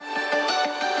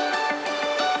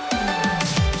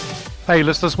Hey,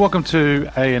 listeners, welcome to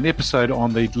an episode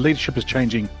on the Leadership is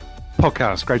Changing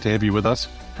podcast. Great to have you with us.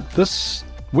 This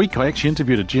week, I actually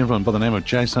interviewed a gentleman by the name of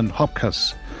Jason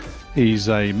Hopkins. He's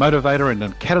a motivator and a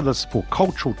catalyst for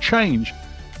cultural change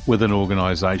within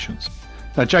organizations.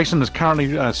 Now, Jason is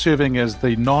currently serving as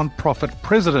the non-profit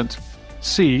president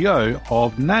CEO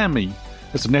of NAMI.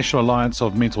 It's the National Alliance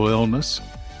of Mental Illness.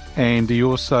 And he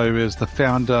also is the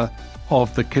founder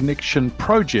of the Connection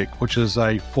Project, which is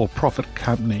a for-profit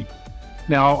company.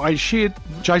 Now,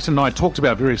 Jason and I talked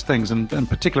about various things, in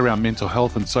particular around mental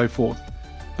health and so forth.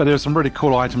 But there are some really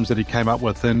cool items that he came up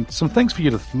with and some things for you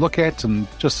to look at and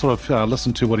just sort of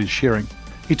listen to what he's sharing.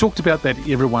 He talked about that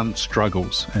everyone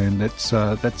struggles, and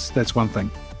that's one thing.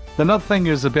 Another thing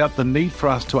is about the need for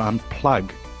us to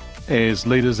unplug as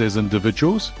leaders, as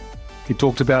individuals. He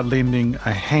talked about lending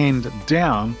a hand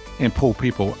down and pull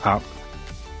people up.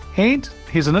 And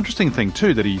here's an interesting thing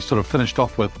too that he sort of finished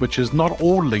off with, which is not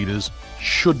all leaders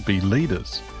should be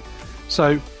leaders.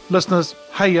 So listeners,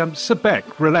 hey, sit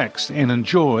back, relax, and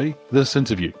enjoy this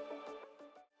interview.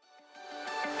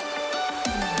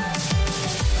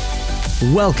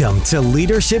 Welcome to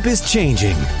Leadership is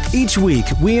Changing. Each week,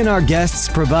 we and our guests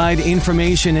provide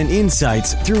information and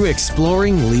insights through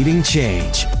exploring leading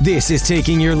change. This is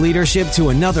taking your leadership to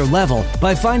another level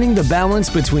by finding the balance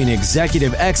between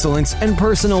executive excellence and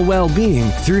personal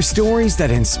well-being through stories that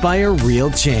inspire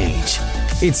real change.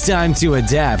 It's time to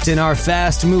adapt in our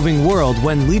fast-moving world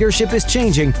when leadership is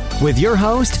changing with your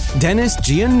host, Dennis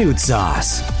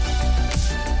Giannoutsas.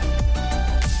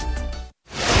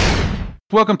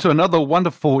 Welcome to another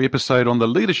wonderful episode on the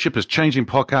Leadership is Changing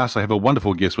podcast. I have a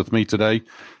wonderful guest with me today,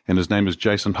 and his name is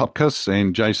Jason Hopkins.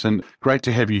 And Jason, great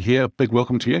to have you here. Big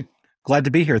welcome to you. Glad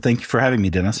to be here. Thank you for having me,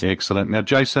 Dennis. Excellent. Now,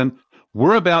 Jason,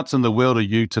 whereabouts in the world are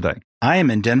you today? I am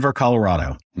in Denver,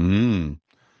 Colorado. And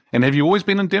have you always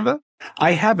been in Denver?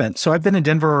 I haven't. So I've been in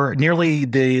Denver nearly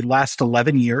the last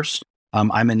 11 years.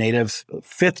 I'm a native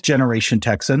fifth generation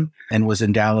Texan and was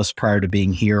in Dallas prior to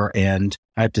being here. And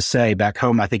I have to say, back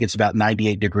home, I think it's about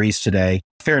 98 degrees today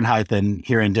Fahrenheit. And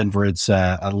here in Denver, it's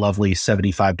a lovely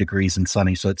 75 degrees and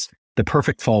sunny. So it's the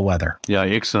perfect fall weather. Yeah,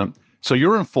 excellent. So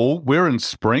you're in fall, we're in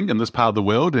spring in this part of the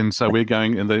world. And so we're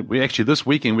going, this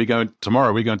weekend,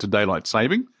 tomorrow we're going to daylight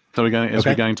saving. So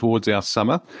we're going towards our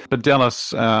summer. But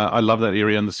Dallas, I love that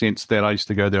area in the sense that I used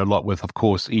to go there a lot with, of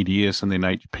course, EDS and then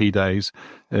HP days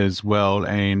as well,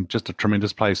 and just a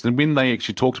tremendous place. And when they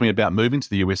actually talked to me about moving to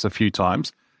the US a few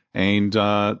times, and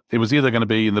it was either going to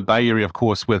be in the Bay Area, of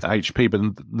course, with HP, but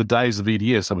in the days of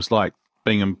EDS, I was like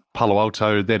being in Palo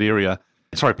Alto, that area,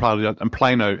 in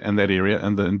Plano and that area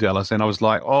in Dallas, and I was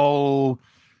like, oh...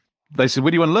 They said,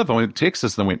 where do you want to live? I went,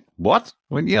 Texas. And I went, what?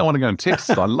 I went, yeah, I want to go in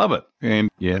Texas. I love it. And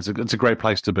yeah, it's a great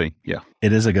place to be. Yeah.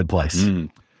 It is a good place.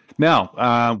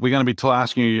 Now, we're going to be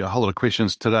asking you a whole lot of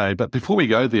questions today. But before we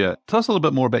go there, tell us a little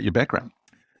bit more about your background.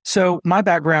 So my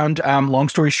background, long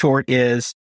story short,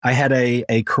 is I had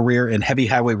a career in heavy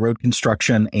highway road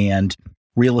construction and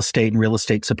real estate and real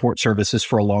estate support services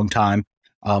for a long time.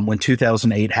 When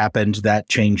 2008 happened, that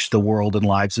changed the world and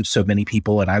lives of so many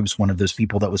people. And I was one of those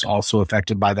people that was also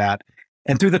affected by that.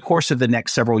 And through the course of the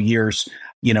next several years,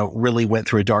 really went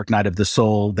through a dark night of the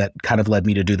soul that kind of led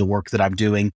me to do the work that I'm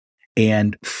doing.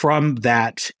 And from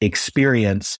that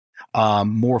experience,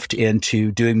 morphed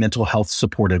into doing mental health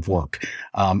supportive work.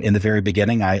 In the very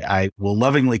beginning, I will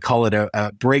lovingly call it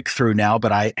a breakthrough now,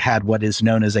 but I had what is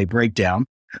known as a breakdown.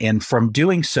 And from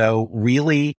doing so,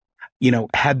 really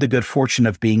had the good fortune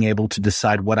of being able to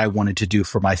decide what I wanted to do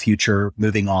for my future,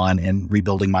 moving on and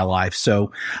rebuilding my life.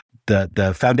 So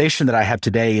the foundation that I have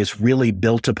today is really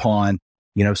built upon,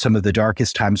 some of the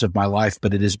darkest times of my life,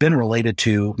 but it has been related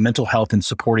to mental health and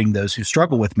supporting those who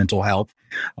struggle with mental health.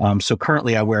 So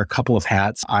currently I wear a couple of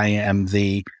hats. I am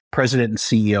the president and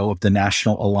CEO of the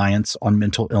National Alliance on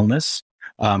Mental Illness.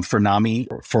 For NAMI,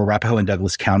 for Arapahoe and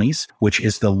Douglas counties, which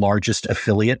is the largest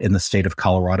affiliate in the state of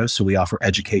Colorado. So we offer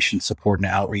education, support, and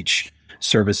outreach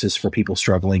services for people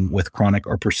struggling with chronic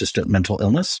or persistent mental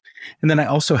illness. And then I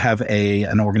also have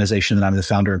an organization that I'm the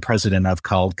founder and president of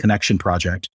called Connection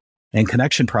Project. And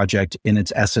Connection Project, in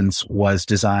its essence, was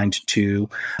designed to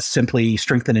simply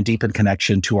strengthen and deepen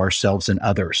connection to ourselves and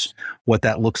others. What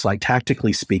that looks like,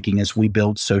 tactically speaking, is we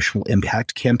build social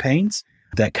impact campaigns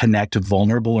that connect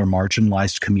vulnerable or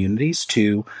marginalized communities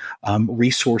to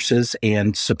resources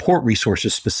and support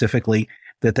resources specifically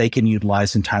that they can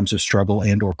utilize in times of struggle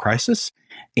and or crisis.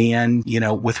 And,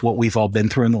 with what we've all been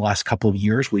through in the last couple of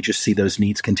years, we just see those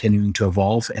needs continuing to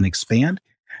evolve and expand.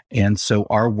 And so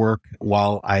our work,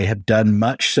 while I have done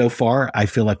much so far, I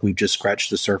feel like we've just scratched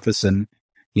the surface and,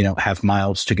 have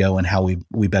miles to go in how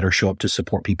we better show up to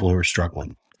support people who are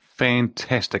struggling.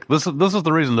 fantastic. This is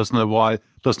the reason, listeners, why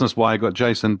I got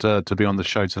Jason to be on the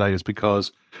show today, is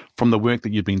because from the work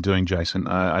that you've been doing, Jason,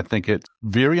 I think it's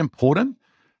very important,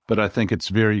 but I think it's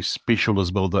very special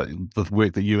as well, the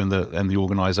work that you and the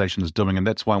organization is doing. And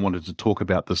that's why I wanted to talk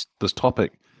about this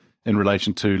topic in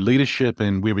relation to leadership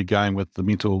and where we're going with the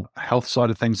mental health side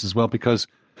of things as well, because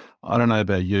I don't know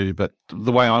about you, but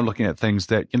the way I'm looking at things,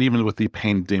 that, and even with the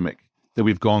pandemic that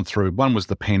we've gone through, one was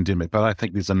the pandemic, but I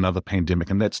think there's another pandemic,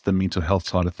 and that's the mental health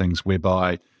side of things,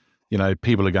 whereby,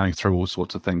 people are going through all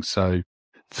sorts of things. So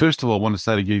first of all, I want to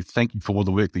say to you, thank you for all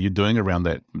the work that you're doing around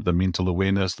that, the mental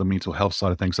awareness, the mental health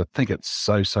side of things. I think it's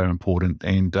so, so important,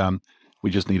 and we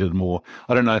just needed more.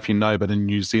 I don't know if you know, but in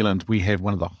New Zealand, we have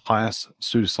one of the highest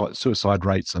suicide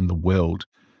rates in the world,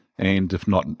 and if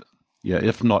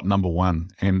not number one.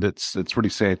 And it's really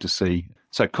sad to see.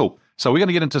 So cool. So we're going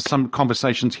to get into some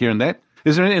conversations here and that.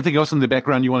 Is there anything else in the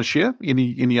background you want to share?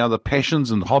 Any other passions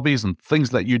and hobbies and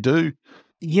things that you do?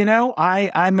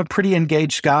 I'm a pretty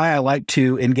engaged guy. I like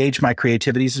to engage my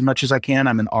creativities as much as I can.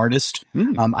 I'm an artist.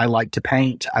 I like to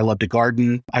paint. I love to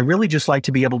garden. I really just like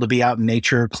to be able to be out in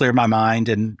nature, clear my mind,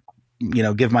 and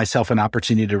give myself an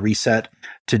opportunity to reset,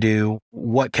 to do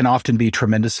what can often be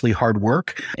tremendously hard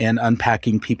work and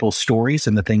unpacking people's stories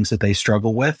and the things that they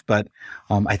struggle with. But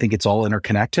I think it's all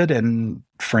interconnected. And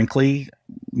frankly,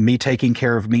 me taking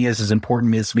care of me is as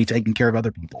important as me taking care of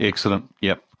other people. Excellent.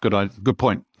 Yep. Good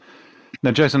point.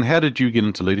 Now, Jason, how did you get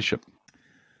into leadership?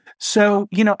 So,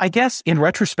 I guess in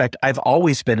retrospect, I've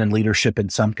always been in leadership in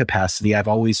some capacity. I've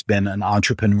always been an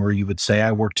entrepreneur, you would say.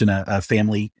 I worked in a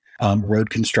family road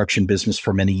construction business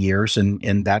for many years. And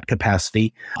in that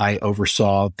capacity, I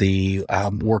oversaw the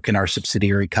work in our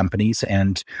subsidiary companies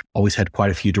and always had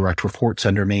quite a few direct reports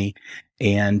under me.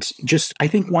 And just, I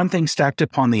think one thing stacked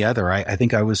upon the other. I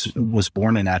think I was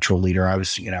born a natural leader. I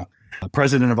was,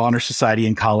 president of Honor Society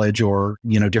in college, or,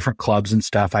 different clubs and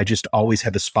stuff. I just always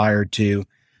have aspired to,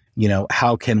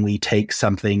 how can we take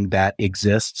something that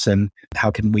exists and how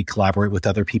can we collaborate with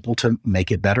other people to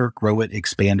make it better, grow it,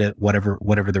 expand it,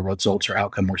 whatever the results or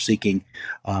outcome we're seeking.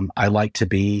 I like to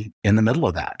be in the middle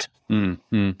of that.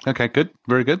 Okay, good.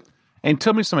 Very good. And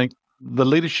tell me something, the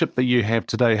leadership that you have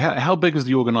today, how big is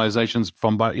the organizations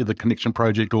from either Connection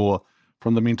Project or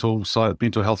from the mental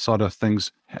health side of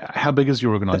things? How big is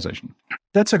your organization?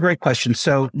 That's a great question.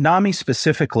 So NAMI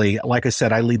specifically, like I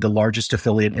said, I lead the largest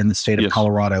affiliate in the state of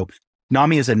Colorado.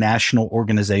 NAMI is a national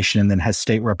organization and then has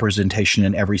state representation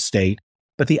in every state.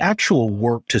 But the actual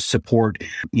work to support,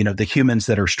 the humans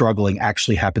that are struggling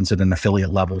actually happens at an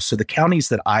affiliate level. So the counties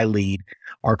that I lead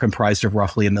are comprised of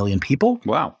roughly 1 million people.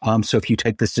 Wow. So if you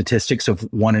take the statistics of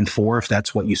 1 in 4, if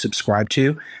that's what you subscribe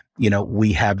to,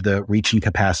 we have the reach and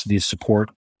capacity to support,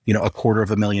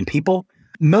 250,000 people.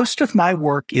 Most of my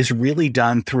work is really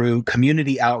done through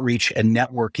community outreach and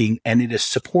networking, and it is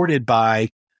supported by,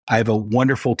 I have a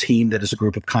wonderful team that is a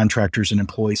group of contractors and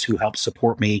employees who help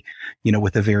support me,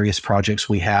 with the various projects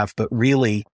we have. But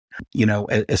really,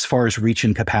 as far as reach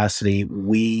and capacity,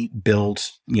 we build,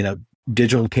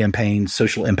 digital campaigns,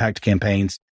 social impact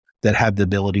campaigns that have the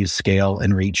ability to scale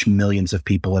and reach millions of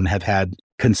people, and have had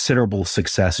considerable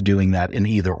success doing that in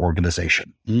either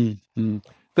organization.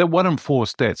 That 1 in 4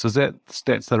 stats, is that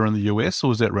stats that are in the US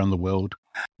or is that around the world?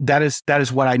 That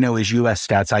is what I know is US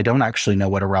stats. I don't actually know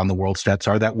what around the world stats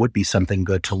are. That would be something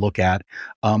good to look at.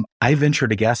 I venture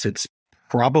to guess it's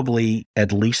probably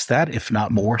at least that, if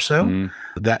not more so.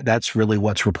 That's really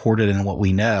what's reported and what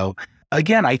we know.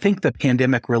 Again, I think the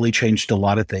pandemic really changed a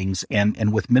lot of things.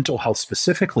 And with mental health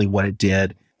specifically, what it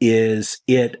did is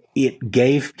it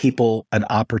gave people an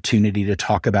opportunity to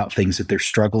talk about things that they're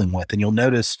struggling with. And you'll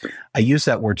notice I use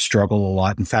that word struggle a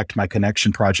lot. In fact, my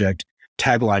Connection Project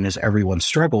tagline is everyone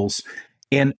struggles.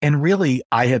 And really,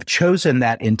 I have chosen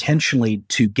that intentionally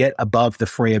to get above the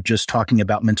fray of just talking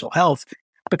about mental health,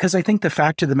 because I think the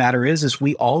fact of the matter is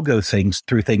we all go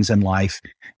through things in life,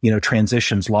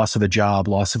 transitions, loss of a job,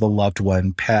 loss of a loved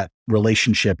one, pet,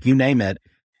 relationship, you name it,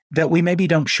 that we maybe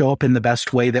don't show up in the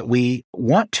best way that we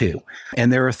want to.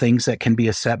 And there are things that can be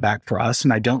a setback for us.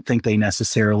 And I don't think they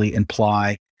necessarily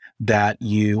imply that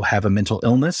you have a mental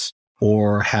illness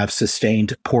or have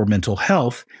sustained poor mental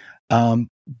health.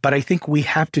 But I think we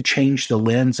have to change the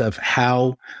lens of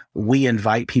how we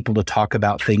invite people to talk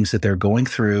about things that they're going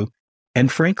through. And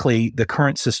frankly, the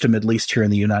current system, at least here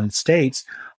in the United States,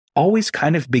 always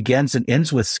kind of begins and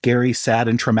ends with scary, sad,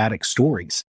 and traumatic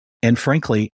stories. And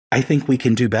frankly, I think we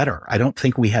can do better. I don't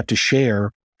think we have to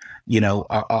share,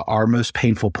 our most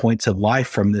painful points of life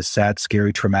from this sad,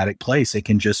 scary, traumatic place. It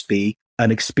can just be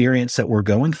an experience that we're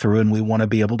going through, and we want to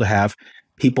be able to have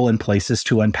people and places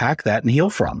to unpack that and heal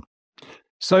from.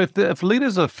 So if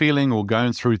leaders are feeling or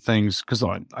going through things, because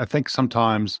I think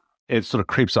sometimes it sort of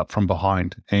creeps up from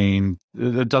behind and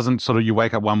it doesn't sort of, you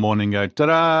wake up one morning and go,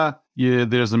 ta-da, yeah,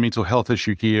 there's a mental health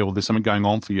issue here or there's something going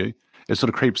on for you. It sort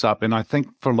of creeps up. And I think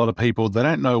for a lot of people, they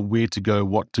don't know where to go,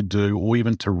 what to do, or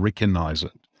even to recognize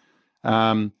it.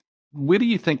 Where do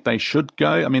you think they should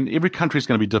go? I mean, every country is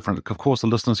going to be different. Of course, the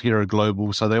listeners here are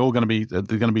global, so they're going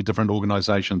to be different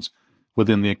organizations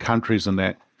within their countries and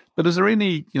that. But is there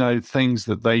any, things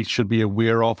that they should be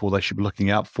aware of or they should be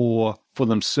looking out for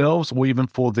themselves or even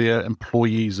for their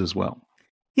employees as well?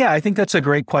 Yeah, I think that's a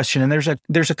great question. And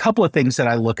there's a couple of things that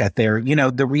I look at there.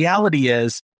 The reality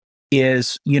is,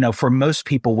 for most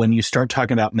people, when you start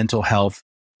talking about mental health,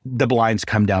 the blinds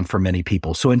come down for many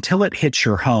people. So until it hits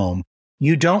your home,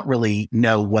 you don't really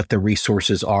know what the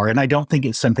resources are. And I don't think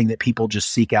it's something that people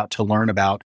just seek out to learn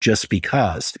about just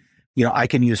because. I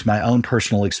can use my own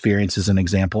personal experience as an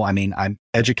example. I mean, I'm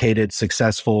educated,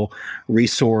 successful,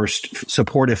 resourced,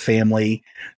 supportive family,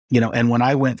 and when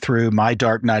I went through my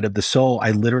dark night of the soul,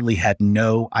 I literally had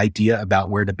no idea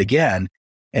about where to begin.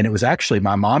 And it was actually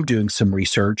my mom doing some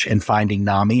research and finding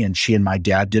NAMI, and she and my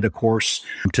dad did a course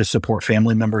to support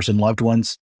family members and loved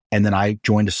ones. And then I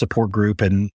joined a support group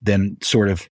and then sort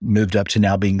of moved up to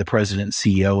now being the president and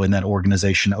CEO in that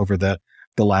organization over the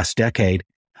last decade.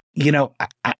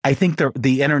 I think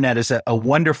the internet is a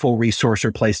wonderful resource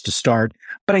or place to start,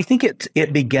 but I think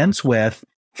it begins with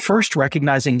first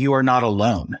recognizing you are not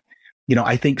alone.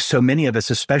 I think so many of us,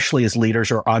 especially as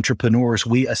leaders or entrepreneurs,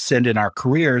 we ascend in our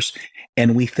careers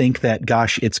and we think that,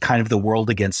 gosh, it's kind of the world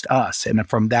against us. And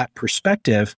from that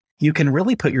perspective, you can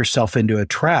really put yourself into a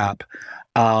trap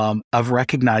of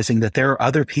recognizing that there are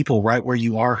other people right where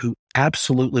you are who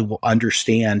absolutely will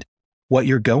understand what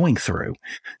you're going through.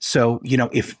 So,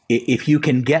 if you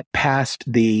can get past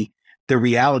the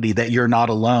reality that you're not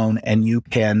alone and you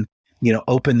can,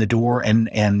 open the door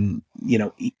and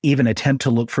even attempt to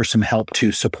look for some help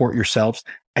to support yourselves,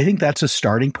 I think that's a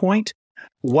starting point.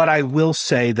 What I will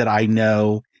say that I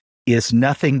know is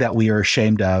nothing that we are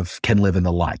ashamed of can live in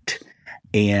the light.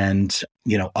 And,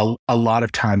 a lot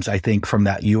of times I think from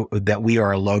that we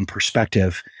are alone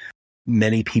perspective,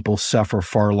 many people suffer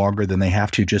far longer than they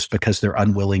have to just because they're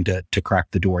unwilling to crack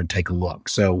the door and take a look.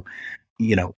 So,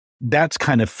 that's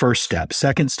kind of first step.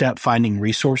 Second step, finding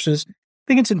resources. I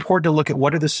think it's important to look at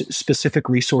what are the specific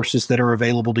resources that are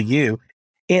available to you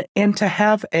and to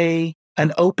have an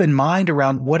open mind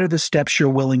around what are the steps you're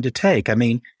willing to take. I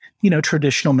mean,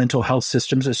 traditional mental health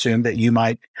systems assume that you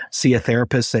might see a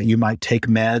therapist, that you might take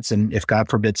meds, and if God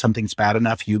forbid something's bad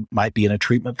enough, you might be in a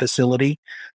treatment facility.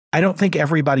 I don't think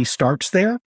everybody starts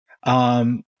there.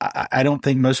 I don't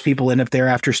think most people end up there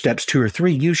after steps 2 or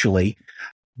 3 usually,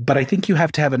 but I think you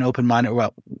have to have an open mind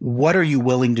about what are you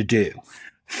willing to do.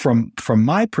 From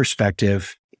my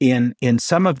perspective, in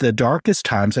some of the darkest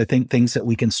times, I think things that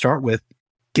we can start with,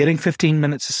 getting 15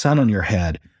 minutes of sun on your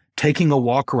head, taking a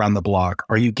walk around the block.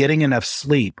 Are you getting enough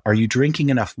sleep? Are you drinking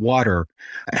enough water?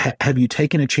 Have you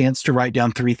taken a chance to write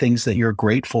down 3 things that you're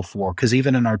grateful for? Because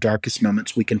even in our darkest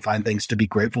moments, we can find things to be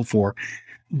grateful for.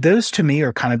 Those to me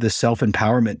are kind of the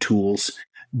self-empowerment tools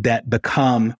that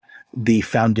become the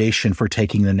foundation for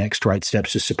taking the next right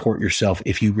steps to support yourself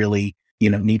if you really,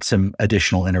 need some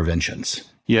additional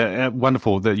interventions. Yeah,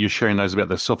 wonderful that you're sharing those about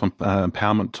the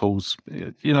self-empowerment tools.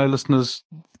 Listeners,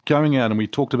 going out, and we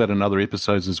talked about in other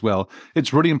episodes as well,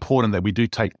 it's really important that we do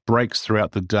take breaks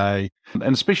throughout the day.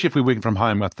 And especially if we're working from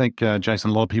home, I think,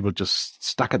 Jason, a lot of people are just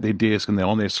stuck at their desk and they're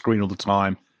on their screen all the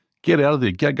time. Get out of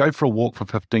there, go for a walk for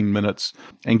 15 minutes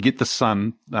and get the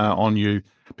sun on you,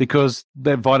 because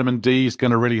that vitamin D is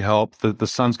going to really help. The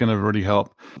sun's going to really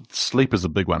help. Sleep is a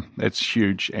big one. It's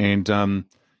huge. And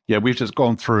we've just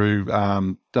gone through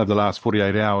over the last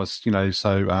 48 hours,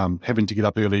 so having to get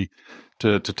up early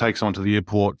to take someone to the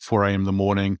airport, 4 a.m. in the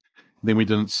morning. Then we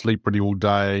didn't sleep really all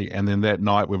day. And then that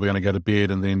night we were going to go to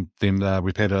bed. And then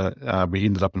we've had we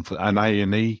ended up in an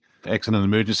A&E accident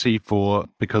emergency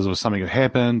because of something that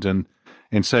happened.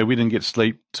 And so we didn't get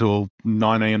sleep till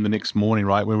 9 a.m. the next morning,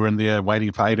 right? We were in there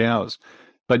waiting for 8 hours.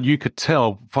 But you could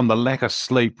tell from the lack of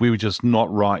sleep, we were just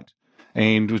not right.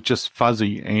 And it was just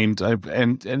fuzzy. And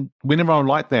whenever I'm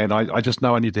like that, I just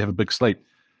know I need to have a big sleep.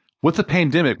 With the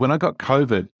pandemic, when I got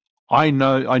COVID, I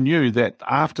knew that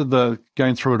after the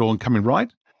going through it all and coming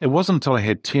right, it wasn't until I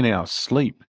had 10 hours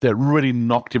sleep that really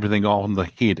knocked everything on the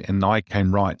head and I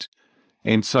came right.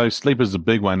 And so sleep is a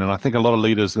big one. And I think a lot of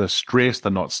leaders are stressed,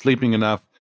 they're not sleeping enough.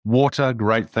 Water,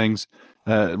 great things,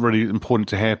 really important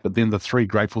to have. But then the 3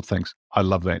 grateful things. I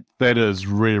love that. That is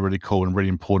really, really cool and really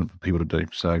important for people to do.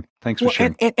 So thanks for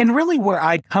sharing. And really where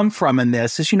I come from in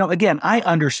this is, again, I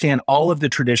understand all of the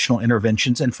traditional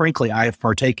interventions, and frankly, I have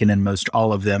partaken in most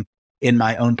all of them in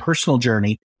my own personal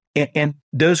journey. And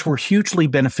those were hugely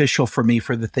beneficial for me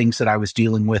for the things that I was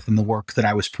dealing with and the work that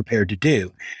I was prepared to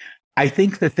do. I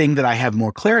think the thing that I have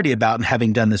more clarity about, and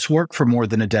having done this work for more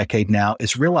than a decade now,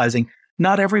 is realizing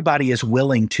not everybody is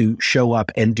willing to show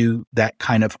up and do that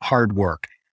kind of hard work.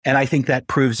 And I think that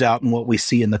proves out in what we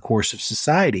see in the course of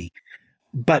society.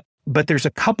 But there's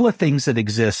a couple of things that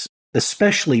exist,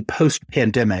 especially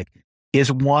post-pandemic,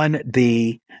 is one,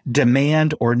 the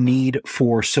demand or need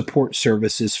for support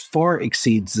services far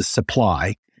exceeds the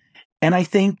supply. And I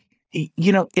think,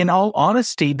 in all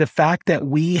honesty, the fact that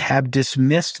we have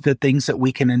dismissed the things that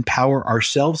we can empower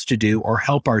ourselves to do or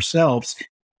help ourselves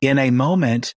in a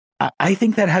moment, I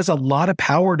think that has a lot of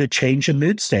power to change a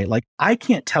mood state. Like, I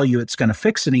can't tell you it's going to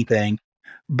fix anything,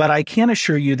 but I can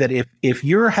assure you that if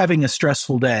you're having a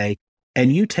stressful day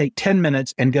and you take 10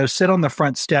 minutes and go sit on the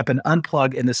front step and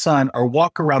unplug in the sun or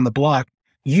walk around the block,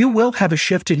 you will have a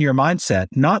shift in your mindset.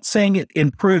 Not saying it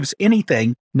improves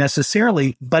anything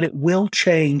necessarily, but it will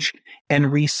change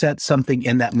and reset something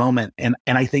in that moment. And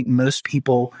I think most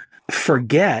people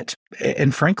forget.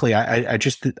 And frankly, I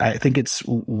think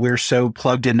we're so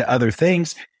plugged into other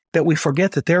things that we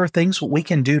forget that there are things we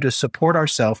can do to support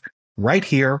ourselves right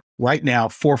here, right now,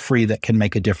 for free, that can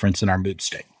make a difference in our mood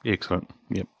state. Excellent.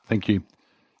 Yep. Thank you.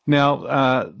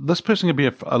 Now, this person can be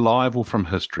alive or from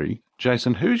history.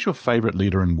 Jason, who's your favorite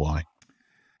leader and why?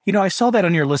 I saw that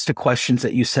on your list of questions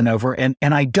that you sent over, and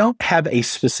I don't have a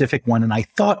specific one, and I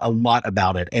thought a lot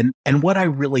about it. And what I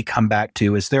really come back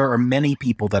to is there are many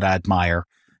people that I admire.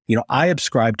 I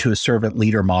subscribe to a servant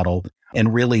leader model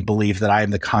and really believe that I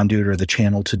am the conduit or the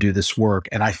channel to do this work.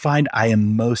 And I find I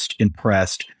am most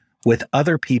impressed with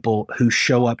other people who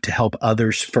show up to help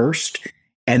others first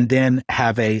and then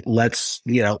have a let's,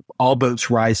 all boats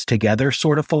rise together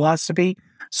sort of philosophy.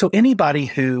 So anybody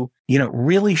who,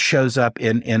 really shows up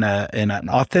in an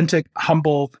authentic,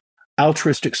 humble,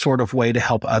 altruistic sort of way to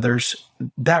help others,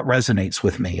 that resonates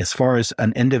with me. As far as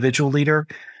an individual leader,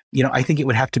 I think it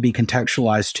would have to be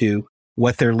contextualized to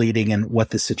what they're leading and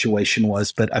what the situation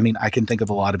was. But I can think of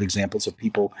a lot of examples of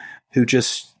people who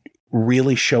just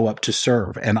really show up to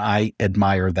serve. And I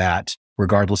admire that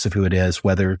regardless of who it is,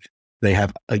 whether they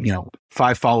have,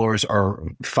 5 followers or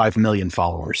 5 million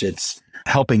followers. It's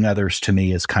helping others, to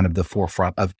me, is kind of the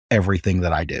forefront of everything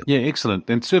that I do. Yeah, excellent.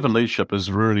 And servant leadership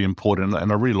is really important.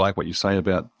 And I really like what you say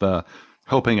about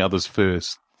helping others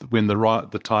first. When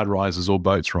the tide rises, all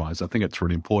boats rise. I think it's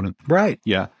really important. Right.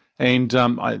 Yeah. And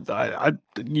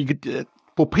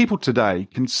people today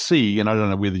can see, and I don't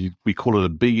know whether we call it a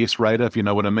BS radar, if you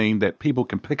know what I mean, that people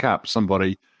can pick up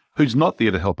somebody who's not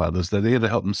there to help others. They're there to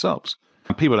help themselves.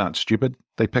 People aren't stupid.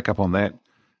 They pick up on that.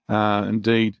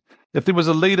 Indeed. If there was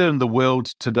a leader in the world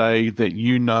today that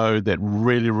that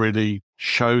really, really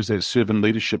shows that servant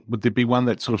leadership, would there be one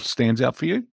that sort of stands out for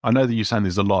you? I know that you're saying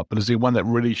there's a lot, but is there one that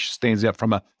really stands out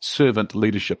from a servant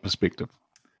leadership perspective?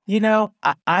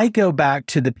 I go back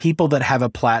to the people that have a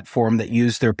platform that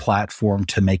use their platform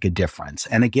to make a difference.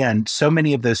 And again, so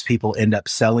many of those people end up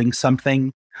selling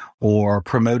something or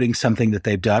promoting something that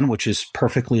they've done, which is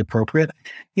perfectly appropriate.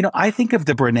 I think of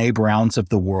the Brene Browns of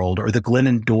the world or the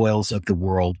Glennon Doyles of the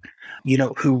world,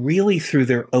 who really through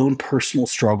their own personal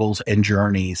struggles and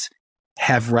journeys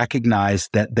have recognized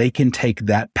that they can take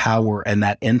that power and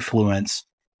that influence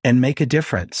and make a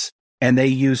difference. And they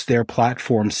use their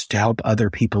platforms to help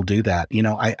other people do that.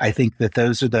 I think that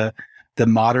those are the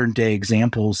modern day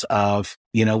examples of,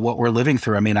 what we're living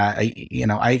through.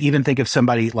 I even think of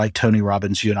somebody like Tony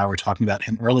Robbins. You and I were talking about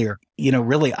him earlier.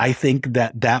 Really, I think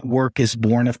that work is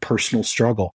born of personal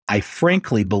struggle. I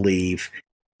frankly believe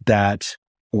that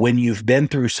when you've been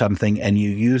through something and you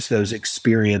use those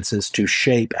experiences to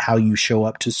shape how you show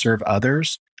up to serve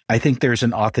others, I think there's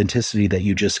an authenticity that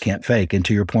you just can't fake. And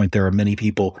to your point, there are many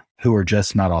people who are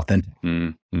just not authentic.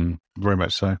 Very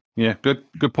much so. Yeah,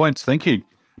 good points. Thank you.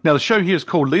 Now, the show here is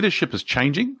called Leadership is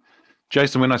Changing.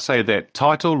 Jason, when I say that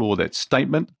title or that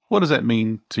statement, what does that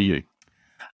mean to you?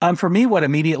 For me, what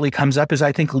immediately comes up is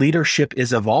I think leadership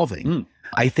is evolving.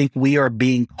 I think we are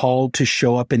being called to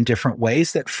show up in different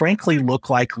ways that frankly look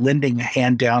like lending a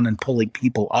hand down and pulling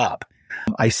people up.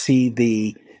 I see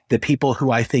the people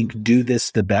who I think do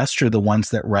this the best are the ones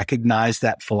that recognize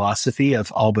that philosophy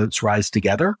of all boats rise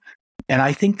together. And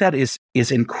I think that is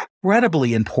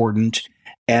incredibly important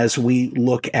as we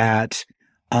look at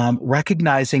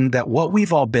recognizing that what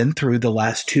we've all been through the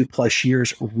last 2+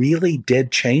 years really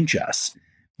did change us.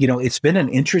 it's been an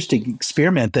interesting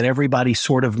experiment that everybody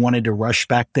sort of wanted to rush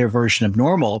back their version of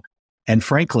normal. And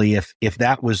frankly, if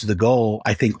that was the goal,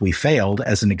 I think we failed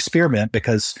as an experiment,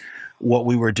 because what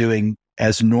we were doing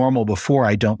as normal before,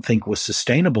 I don't think was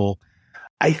sustainable.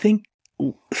 I think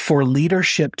for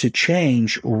leadership to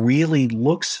change really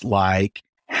looks like,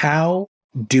 how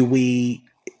do we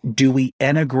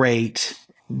integrate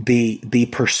the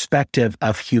perspective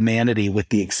of humanity with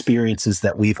the experiences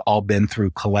that we've all been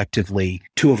through collectively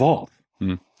to evolve?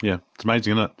 Yeah, it's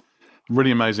amazing, isn't it?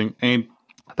 Really amazing. And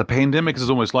the pandemic is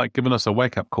almost like giving us a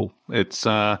wake-up call. It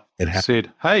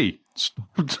said, hey,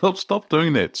 stop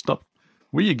doing that. Stop.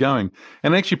 Where are you going?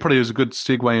 And actually probably is a good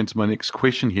segue into my next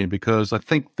question here, because I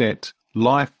think that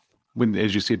life, when,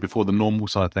 as you said before, the normal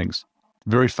side of things,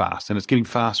 very fast, and it's getting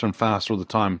faster and faster all the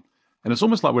time. And it's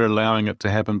almost like we're allowing it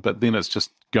to happen, but then it's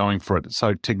just going for it.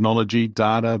 So technology,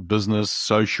 data, business,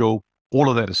 social, all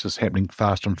of that is just happening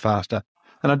faster and faster.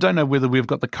 And I don't know whether we've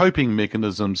got the coping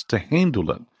mechanisms to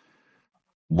handle it.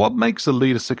 What makes a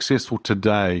leader successful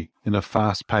today in a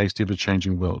fast-paced,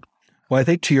 ever-changing world? Well, I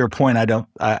think to your point, I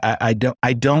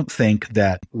don't think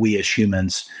that we as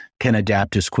humans can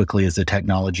adapt as quickly as the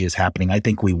technology is happening. I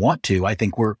think we want to. I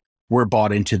think we're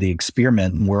bought into the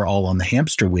experiment and we're all on the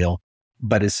hamster wheel.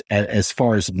 But as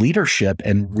far as leadership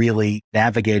and really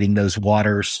navigating those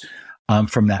waters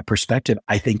from that perspective,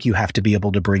 I think you have to be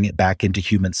able to bring it back into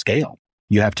human scale.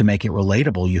 You have to make it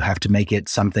relatable. You have to make it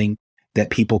something that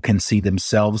people can see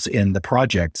themselves in the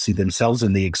project, see themselves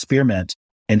in the experiment,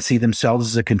 and see themselves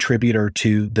as a contributor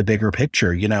to the bigger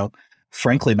picture.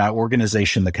 Frankly, my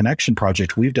organization, the Connection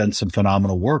Project, we've done some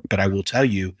phenomenal work, but I will tell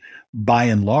you, by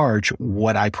and large,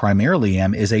 what I primarily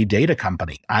am is a data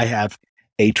company. I have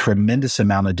a tremendous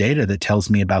amount of data that tells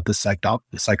me about the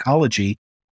psychology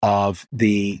of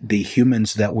the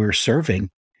humans that we're serving.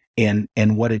 And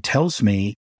what it tells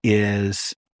me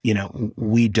is,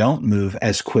 we don't move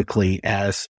as quickly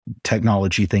as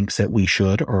technology thinks that we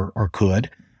should or could.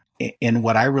 And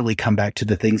what I really come back to,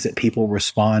 the things that people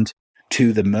respond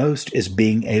to the most is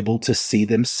being able to see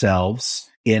themselves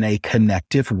in a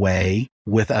connective way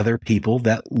with other people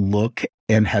that look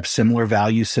and have similar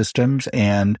value systems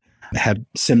and have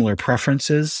similar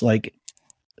preferences. Like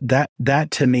that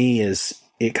to me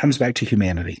it comes back to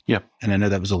humanity. Yeah. And I know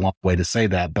that was a long way to say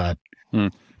that, but.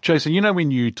 Jason,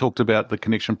 when you talked about the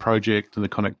Connection Project and the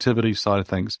connectivity side of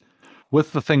things,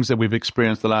 with the things that we've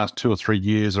experienced the last 2 or 3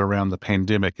 years around the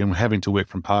pandemic and having to work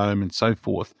from home and so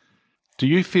forth, do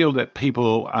you feel that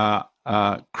people are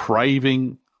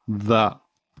craving the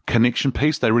connection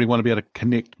piece? They really want to be able to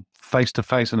connect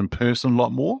face-to-face and in person a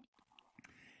lot more?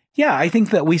 Yeah, I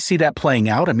think that we see that playing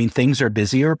out. I mean, things are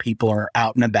busier. People are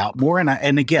out and about more.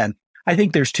 And again, I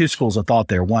think there's two schools of thought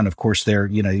there. One, of course,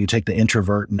 you take the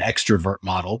introvert and extrovert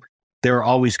model. There are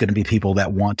always going to be people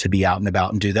that want to be out and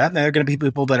about and do that. And there are going to be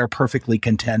people that are perfectly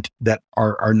content that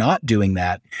are not doing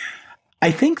that.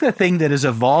 I think the thing that is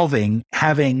evolving,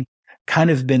 having kind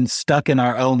of been stuck in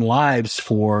our own lives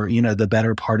for, the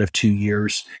better part of 2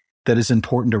 years, that is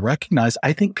important to recognize.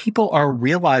 I think people are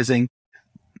realizing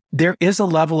there is a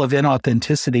level of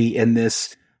inauthenticity in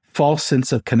this false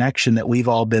sense of connection that we've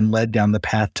all been led down the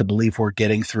path to believe we're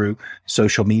getting through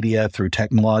social media, through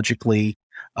technologically,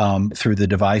 through the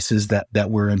devices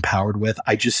that we're empowered with.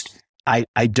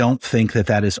 I don't think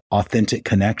that is authentic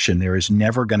connection. There is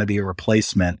never going to be a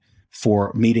replacement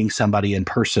for meeting somebody in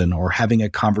person or having a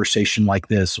conversation like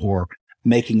this or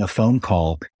making a phone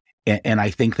call. And I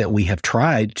think that we have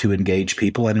tried to engage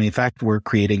people. And in fact, we're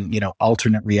creating,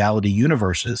 alternate reality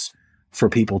universes for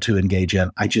people to engage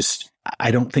in.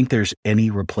 I don't think there's any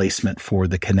replacement for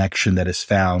the connection that is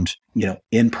found,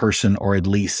 in person or at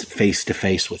least face to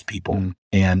face with people.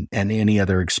 And any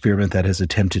other experiment that has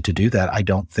attempted to do that, I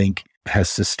don't think has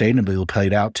sustainably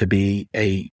played out to be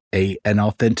an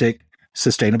authentic,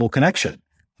 sustainable connection.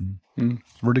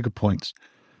 Really good points.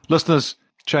 Listeners,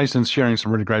 Jason's sharing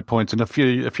some really great points. And if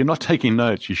you're not taking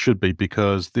notes, you should be,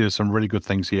 because there's some really good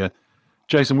things here.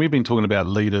 Jason, we've been talking about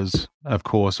leaders, of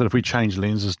course, and if we change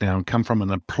lenses now and come from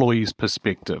an employee's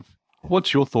perspective,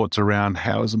 what's your thoughts around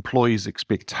how has employees'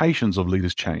 expectations of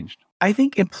leaders changed? I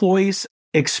think employees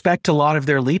expect a lot of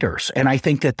their leaders. And I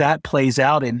think that plays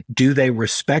out in, do they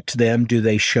respect them? Do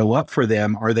they show up for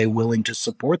them? Are they willing to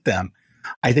support them?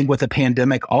 I think what the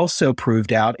pandemic also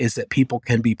proved out is that people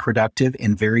can be productive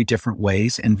in very different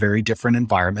ways in very different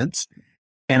environments.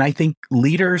 And I think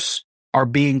leaders are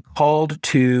being called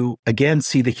to, again,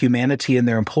 see the humanity in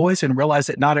their employees and realize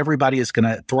that not everybody is going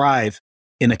to thrive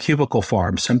in a cubicle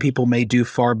farm. Some people may do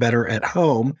far better at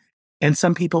home, and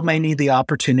some people may need the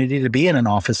opportunity to be in an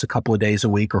office a couple of days a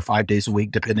week or 5 days a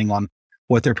week, depending on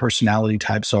what their personality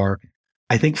types are.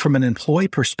 I think from an employee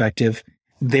perspective,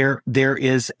 there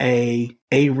is a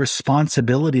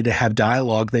responsibility to have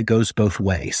dialogue that goes both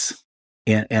ways.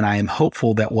 And I am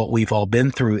hopeful that what we've all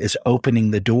been through is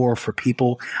opening the door for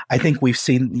people. I think we've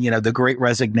seen, the great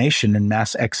resignation and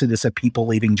mass exodus of people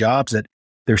leaving jobs, that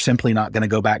they're simply not going to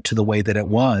go back to the way that it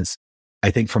was.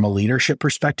 I think from a leadership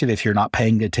perspective, if you're not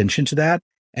paying attention to that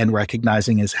and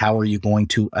recognizing is how are you going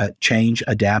to change,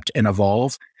 adapt, and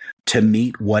evolve to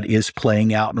meet what is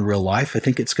playing out in real life, I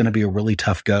think it's going to be a really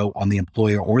tough go on the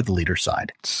employer or the leader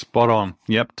side. Spot on.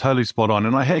 Yep, totally spot on.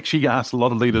 And I actually asked a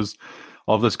lot of leaders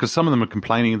of this because some of them are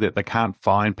complaining that they can't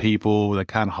find people, they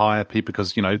can't hire people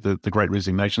because, the great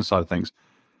resignation side of things.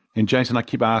 And Jason, I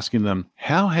keep asking them,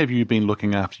 how have you been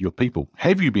looking after your people?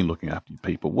 Have you been looking after your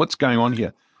people? What's going on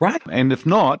here? Right. And if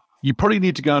not, you probably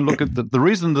need to go and look at the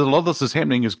reason that a lot of this is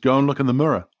happening is go and look in the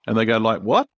mirror. And they go like,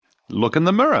 what? Look in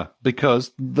the mirror,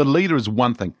 because the leader is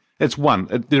one thing. It's one.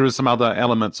 There are some other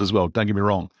elements as well, don't get me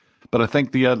wrong. But I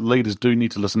think the leaders do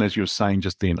need to listen, as you were saying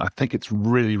just then. I think it's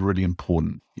really, really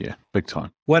important. Yeah, big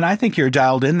time. Well, and I think you're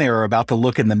dialed in there about the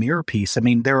look in the mirror piece. I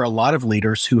mean, there are a lot of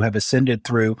leaders who have ascended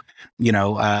through,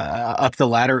 up the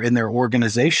ladder in their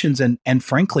organizations. And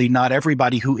frankly, not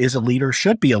everybody who is a leader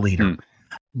should be a leader.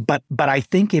 But I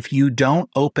think if you don't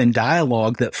open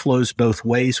dialogue that flows both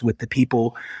ways with the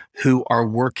people who are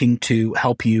working to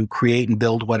help you create and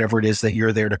build whatever it is that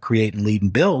you're there to create and lead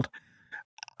and build,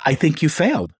 I think you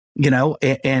failed.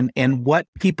 And what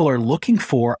people are looking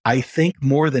for, I think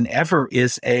more than ever,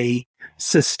 is a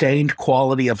sustained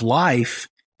quality of life.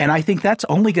 And I think that's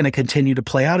only going to continue to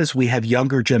play out as we have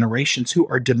younger generations who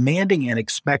are demanding and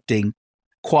expecting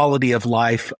quality of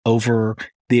life over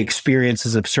the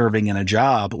experiences of serving in a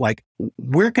job. Like,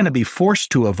 we're going to be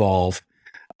forced to evolve,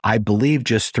 I believe,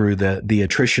 just through the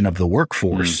attrition of the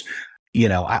workforce.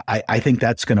 I think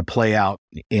that's going to play out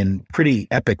in pretty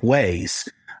epic ways.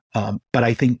 But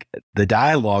I think the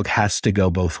dialogue has to go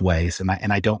both ways.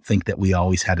 And I don't think that we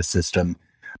always had a system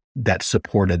that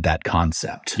supported that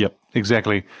concept. Yep,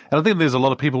 exactly. And I think there's a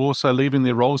lot of people also leaving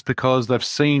their roles because they've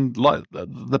seen, like,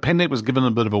 the pandemic was given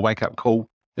a bit of a wake-up call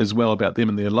as well about them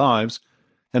and their lives.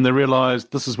 And they realize,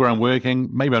 this is where I'm working.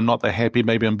 Maybe I'm not that happy.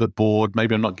 Maybe I'm a bit bored.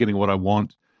 Maybe I'm not getting what I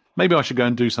want. Maybe I should go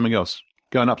and do something else.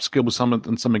 Go and upskill with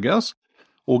something else,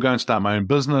 or go and start my own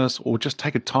business, or just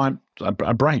take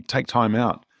a break, take time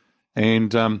out.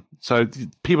 And so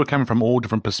people are coming from all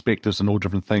different perspectives and all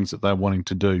different things that they're wanting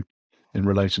to do in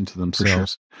relation to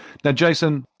themselves. Sure. Now,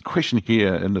 Jason, question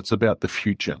here, and it's about the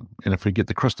future. And if we get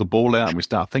the crystal ball out and we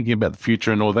start thinking about the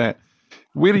future and all that,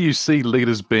 where do you see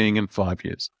leaders being in 5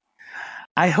 years?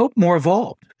 I hope more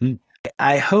evolved.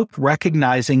 I hope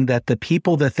recognizing that the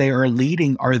people that they are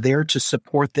leading are there to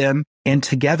support them, and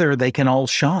together they can all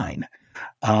shine.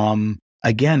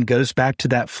 Again, goes back to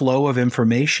that flow of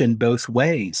information both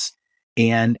ways.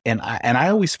 And I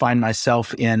always find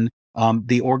myself in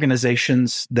the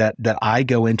organizations that I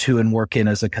go into and work in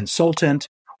as a consultant,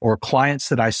 or clients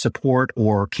that I support,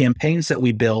 or campaigns that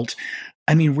we built.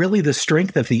 I mean, really the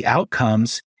strength of the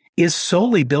outcomes is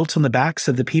solely built on the backs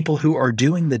of the people who are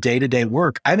doing the day-to-day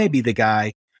work. I may be the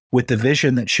guy with the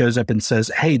vision that shows up and says,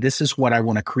 hey, this is what I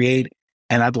want to create,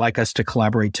 and I'd like us to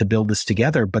collaborate to build this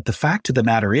together. But the fact of the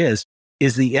matter is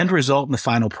the end result and the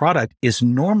final product is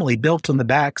normally built on the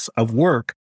backs of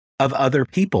work of other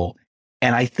people.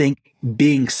 And I think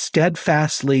being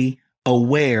steadfastly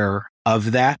aware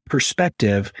of that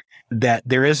perspective, that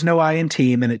there is no I in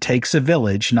team and it takes a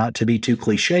village, not to be too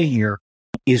cliche here,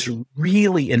 is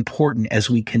really important as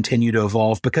we continue to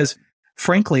evolve. Because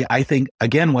frankly, I think,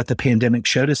 again, what the pandemic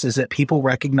showed us is that people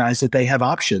recognize that they have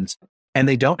options and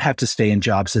they don't have to stay in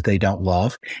jobs that they don't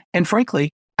love. And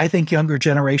frankly, I think younger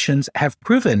generations have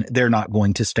proven they're not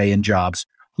going to stay in jobs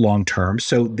long term.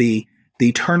 So the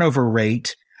turnover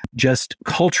rate, just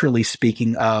culturally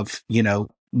speaking, of,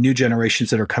 new generations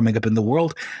that are coming up in the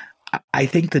world, I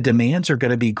think the demands are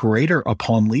going to be greater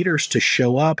upon leaders to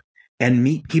show up and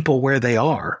meet people where they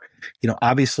are.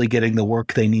 Obviously getting the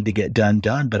work they need to get done.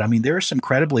 But I mean, there are some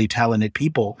incredibly talented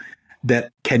people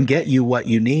that can get you what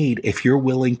you need if you're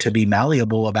willing to be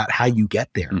malleable about how you get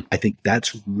there. I think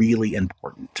that's really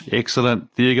important.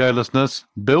 Excellent. There you go, listeners.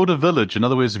 Build a village. In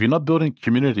other words, if you're not building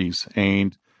communities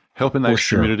and helping those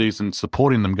communities and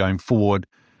supporting them going forward,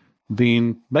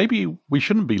 then maybe we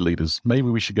shouldn't be leaders. Maybe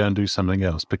we should go and do something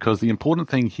else. Because the important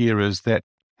thing here is that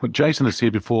what Jason has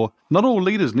said before, not all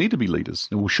leaders need to be leaders,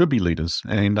 or should be leaders.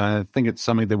 And I think it's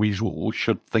something that we all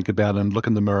should think about and look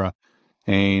in the mirror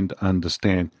and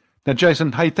understand. Now,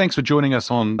 Jason, hey, thanks for joining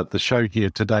us on the show here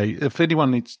today. If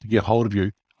anyone needs to get hold of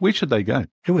you, where should they go?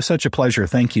 It was such a pleasure.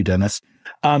 Thank you, Dennis.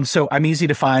 So I'm easy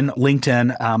to find.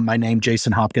 LinkedIn, my name,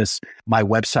 Jason Hopkis. My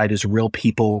website is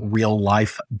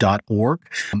realpeoplereallife.org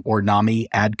or NAMI,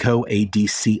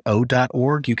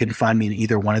 adco.org. You can find me in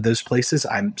either one of those places.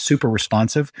 I'm super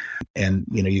responsive, and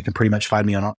you can pretty much find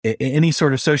me on any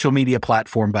sort of social media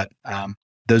platform, but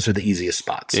those are the easiest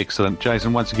spots. Excellent.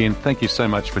 Jason, once again, thank you so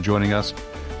much for joining us.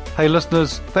 Hey,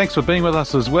 listeners, thanks for being with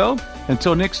us as well.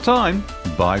 Until next time,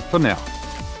 bye for now.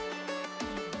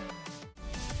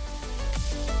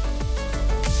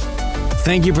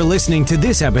 Thank you for listening to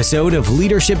this episode of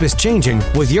Leadership is Changing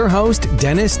with your host,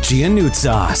 Dennis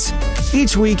Giannoutsas.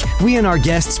 Each week, we and our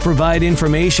guests provide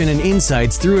information and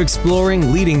insights through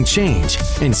exploring leading change,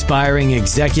 inspiring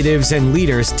executives and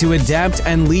leaders to adapt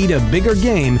and lead a bigger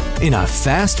game in a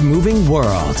fast-moving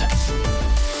world.